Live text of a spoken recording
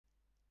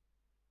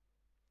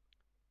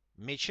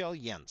Mitchell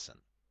Jensen.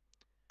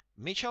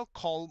 Mitchell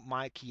Cole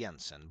Mike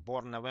Jensen,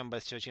 born November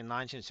 13,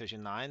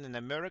 1939, an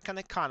American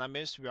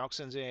economist,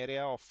 works in the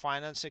area of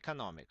finance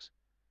economics.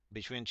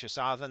 Between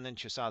 2000 and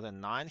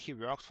 2009, he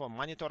worked for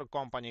Monitor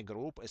Company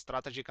Group, a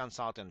strategy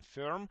consulting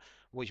firm,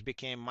 which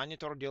became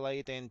Monitor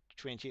Deloitte in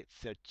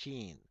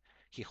 2013.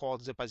 He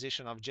holds the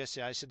position of Jesse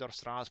Isidore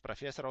Strauss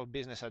Professor of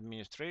Business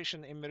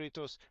Administration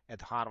Emeritus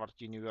at Harvard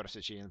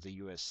University in the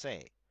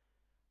USA.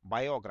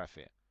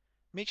 Biography.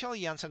 Mitchell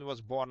Jensen was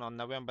born on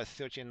November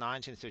 13,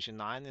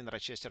 1939 in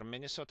Rochester,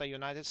 Minnesota,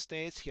 United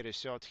States. He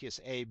received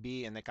his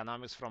A.B. in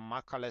economics from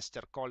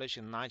Macalester College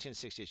in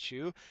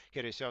 1962.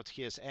 He received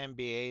his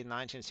MBA in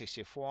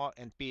 1964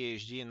 and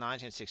PhD in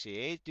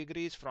 1968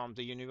 degrees from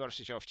the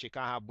University of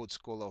Chicago Booth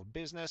School of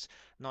Business,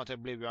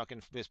 notably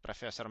working with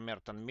Professor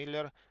Merton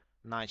Miller,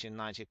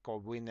 1990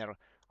 co-winner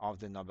of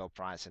the Nobel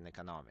Prize in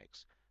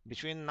Economics.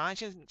 Between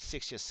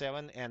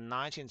 1967 and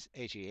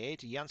 1988,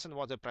 Jensen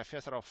was a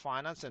professor of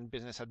finance and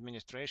business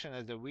administration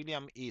at the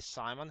William E.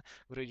 Simon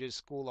Graduate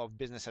School of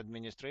Business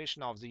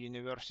Administration of the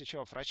University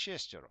of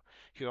Rochester.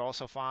 He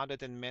also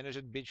founded and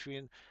managed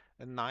between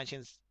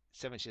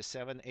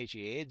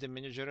 1977-88 the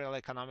Managerial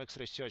Economics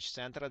Research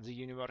Center at the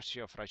University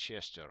of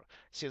Rochester.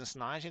 Since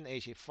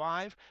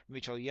 1985,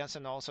 Mitchell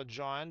Jensen also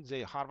joined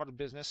the Harvard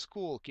Business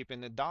School,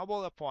 keeping a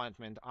double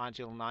appointment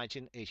until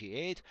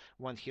 1988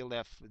 when he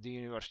left the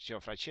University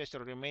of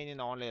Rochester, remaining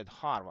only at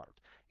Harvard.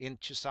 In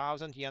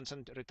 2000,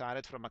 Jensen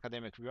retired from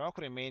academic work,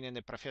 remaining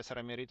a professor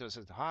emeritus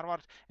at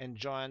Harvard, and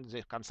joined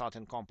the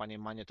consulting company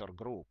Monitor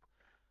Group.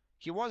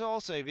 He was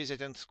also a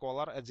visiting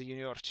scholar at the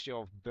University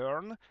of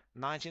Bern,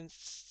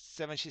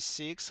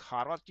 1976,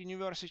 Harvard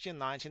University,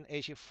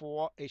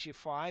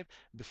 1984-85,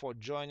 before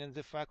joining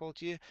the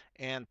faculty,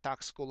 and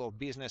Tuck School of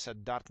Business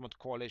at Dartmouth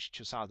College,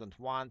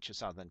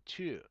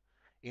 2001-2002.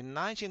 In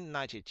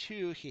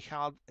 1992, he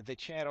held the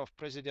chair of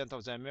president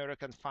of the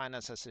American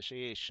Finance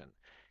Association.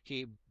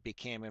 He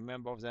became a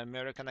member of the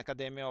American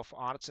Academy of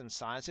Arts and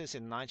Sciences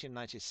in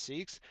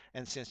 1996,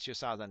 and since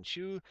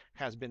 2002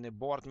 has been a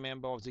board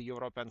member of the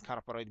European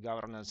Corporate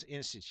Governance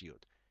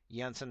Institute.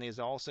 Jensen is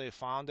also a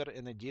founder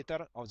and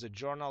editor of the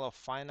Journal of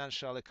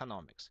Financial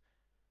Economics.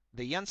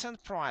 The Jensen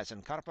Prize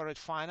in Corporate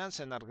Finance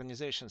and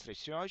Organizations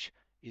Research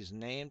is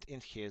named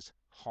in his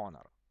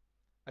honor.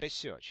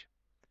 Research.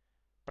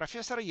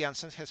 Professor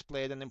Jensen has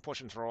played an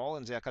important role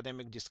in the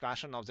academic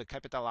discussion of the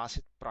capital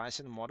asset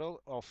pricing model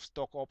of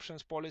stock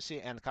options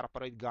policy and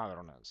corporate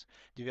governance,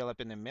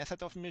 developing a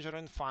method of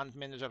measuring fund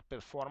manager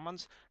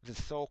performance, the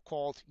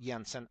so-called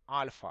Jensen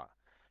Alpha.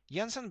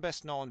 Jensen's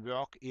best-known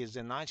work is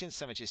the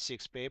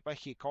 1976 paper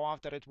he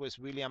co-authored with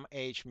William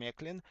H.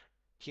 Macklin,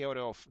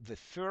 Theory of the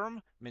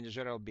Firm,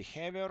 Managerial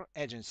Behavior,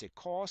 Agency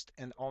Cost,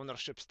 and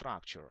Ownership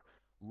Structure,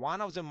 one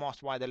of the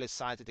most widely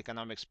cited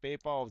economics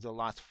papers of the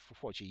last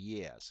 40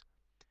 years.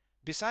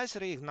 Besides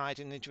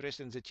reigniting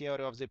interest in the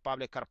theory of the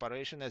public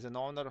corporation as an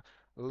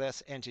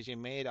ownerless entity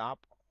made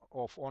up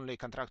of only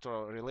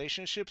contractual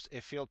relationships,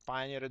 a field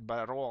pioneered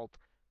by Roald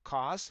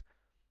Cass,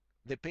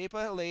 the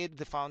paper laid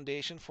the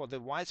foundation for the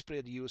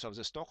widespread use of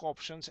the stock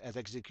options as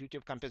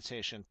executive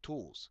compensation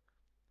tools.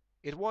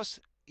 It was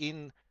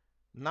in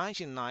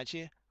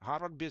 1990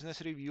 Harvard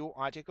Business Review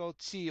article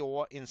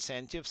CEO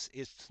Incentives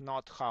It's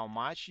Not How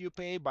Much You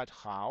Pay But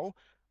How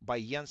by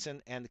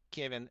Jensen and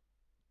Kevin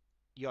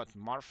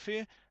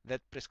Murphy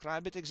that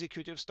prescribed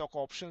executive stock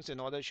options in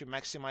order to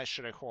maximize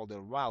shareholder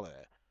value.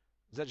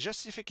 The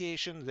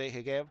justification they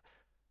gave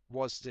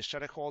was the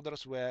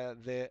shareholders were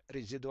the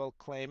residual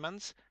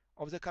claimants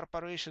of the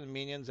corporation,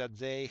 meaning that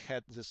they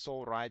had the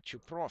sole right to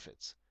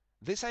profits.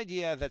 This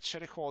idea that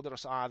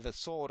shareholders are the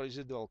sole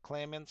residual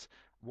claimants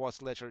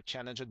was later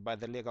challenged by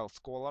the legal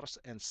scholars,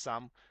 and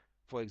some,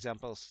 for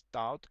example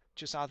Stout,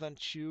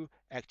 2002,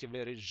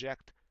 actively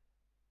reject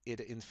it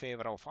in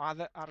favor of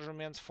other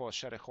arguments for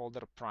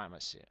shareholder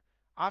primacy.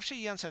 After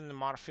Jensen and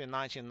Murphy in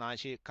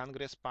 1990,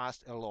 Congress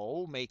passed a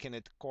law making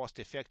it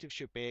cost-effective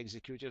to pay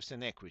executives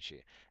in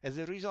equity. As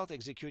a result,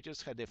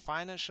 executives had a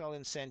financial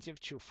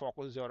incentive to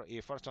focus their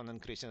efforts on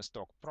increasing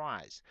stock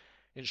price.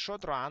 In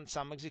short run,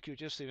 some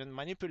executives even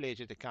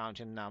manipulated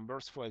accounting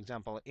numbers, for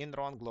example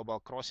Enron Global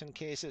Crossing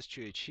cases,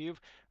 to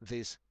achieve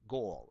this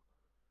goal.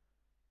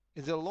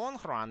 In the long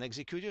run,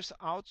 executives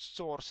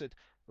outsourced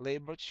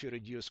labor to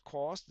reduce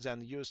costs,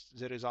 then used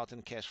the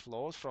resulting cash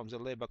flows from the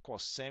labor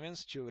cost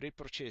savings to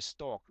repurchase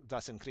stock,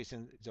 thus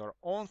increasing their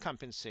own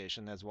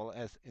compensation as well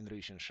as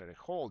enriching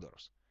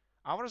shareholders.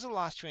 Over the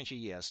last 20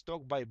 years,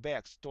 stock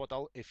buybacks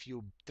total a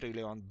few $1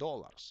 trillion.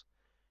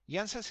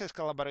 Jensen has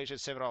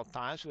collaborated several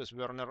times with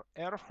Werner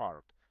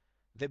Erhard.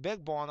 The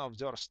backbone of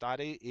their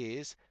study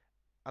is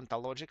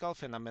ontological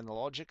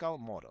phenomenological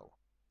model.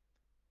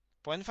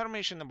 For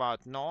information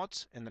about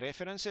notes and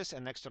references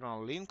and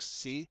external links,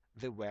 see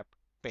the web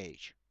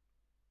page.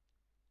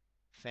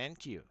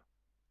 Thank you.